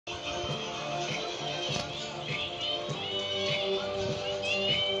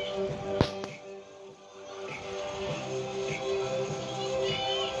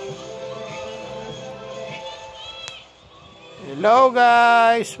Hello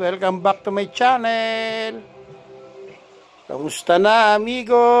guys! Welcome back to my channel! Kamusta na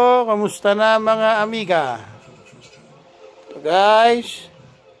amigo? Kamusta na mga amiga? So guys,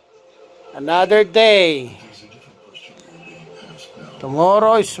 another day.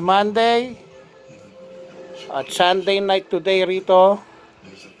 Tomorrow is Monday at Sunday night today rito.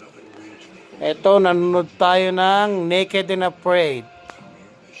 Eto, nanonood tayo ng Naked and Afraid.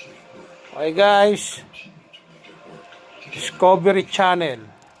 Okay guys, Discovery Channel.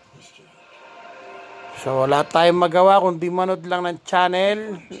 So wala tayong magawa kundi manood lang ng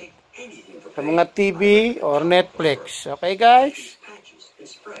channel sa mga TV or Netflix. Okay guys,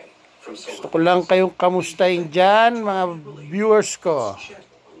 gusto ko lang kayong kamustahin dyan mga viewers ko.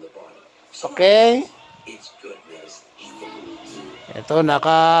 Okay, ito,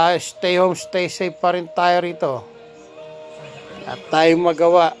 naka stay home stay safe pa rin tayo rito at tayong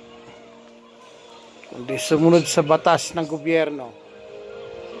magawa kundi sumunod sa batas ng gobyerno.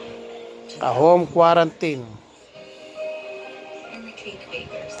 Home quarantine.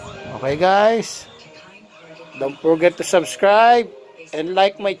 Okay guys, don't forget to subscribe and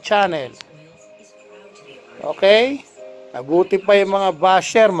like my channel. Okay, mabuti pa yung mga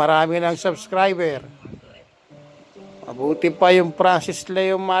basher, marami ng subscriber. Mabuti pa yung Francis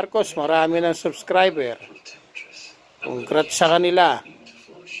Leo Marcos, marami ng subscriber. Congrats sa kanila.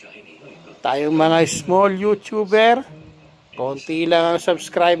 Tayong mga small YouTuber, konti lang ang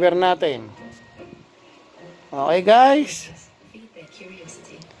subscriber natin. Okay guys,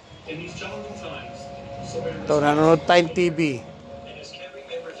 ito, nanonood tayong TV.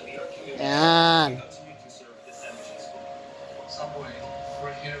 Yan,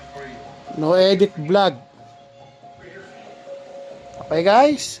 no edit vlog. Okay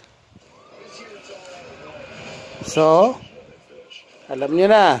guys, so alam nyo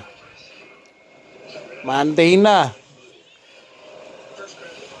na, Monday na.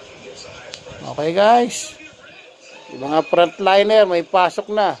 Okay guys, yung mga frontliner may pasok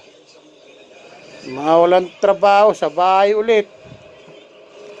na, yung mga walang trabaho sa bahay ulit.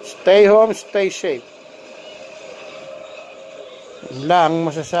 Stay home, stay safe. Yun lang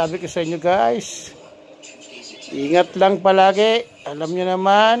masasabi ko sa inyo guys. Ingat lang palagi. Alam nyo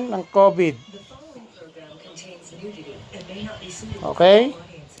naman ang COVID. Okay,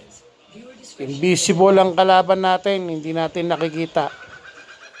 invisible ang kalaban natin, hindi natin nakikita.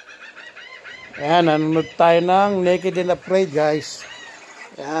 Ayan, nanonood tayo ng Naked and Afraid guys.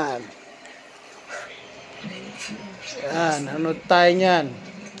 Ayan. Ayan, nanonood tayo nyan.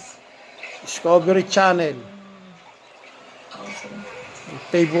 Discovery Channel. Yung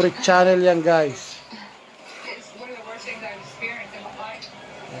favorite channel yan guys.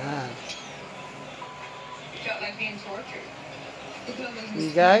 Ayan.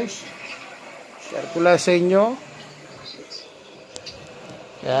 Okay guys, share ko lang sa inyo.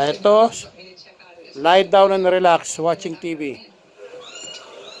 Kaya ito, lie down and relax watching TV.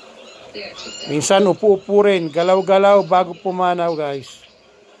 Minsan upo-upo rin, galaw-galaw bago pumanaw guys.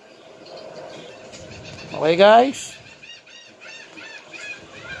 Okay guys,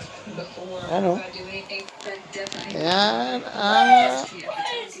 ano, ayan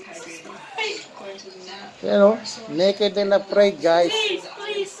Naked and Afraid guys.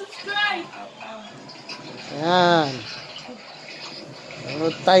 Ayan,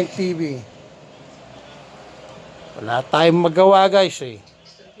 nanonood tayong TV. Wala tayong magawa guys eh.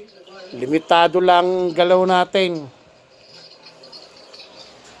 Limitado lang galaw natin.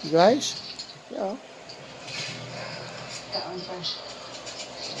 Guys, yeah.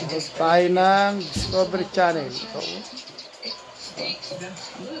 Nanonood tayo ng Discovery Channel.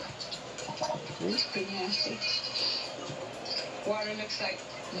 Water looks like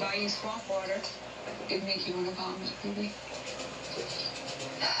buying swamp water. It makes you want to vomit, really.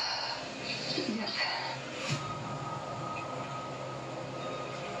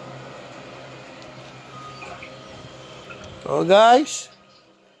 So guys,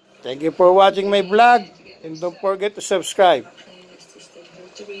 thank you for watching my vlog and don't forget to subscribe.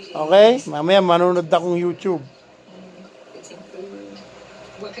 Okay, mamaya manunod akong YouTube.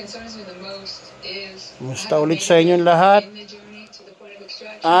 Musta ulit sa inyong lahat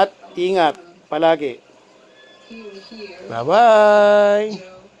at ingat palagi. Bye bye.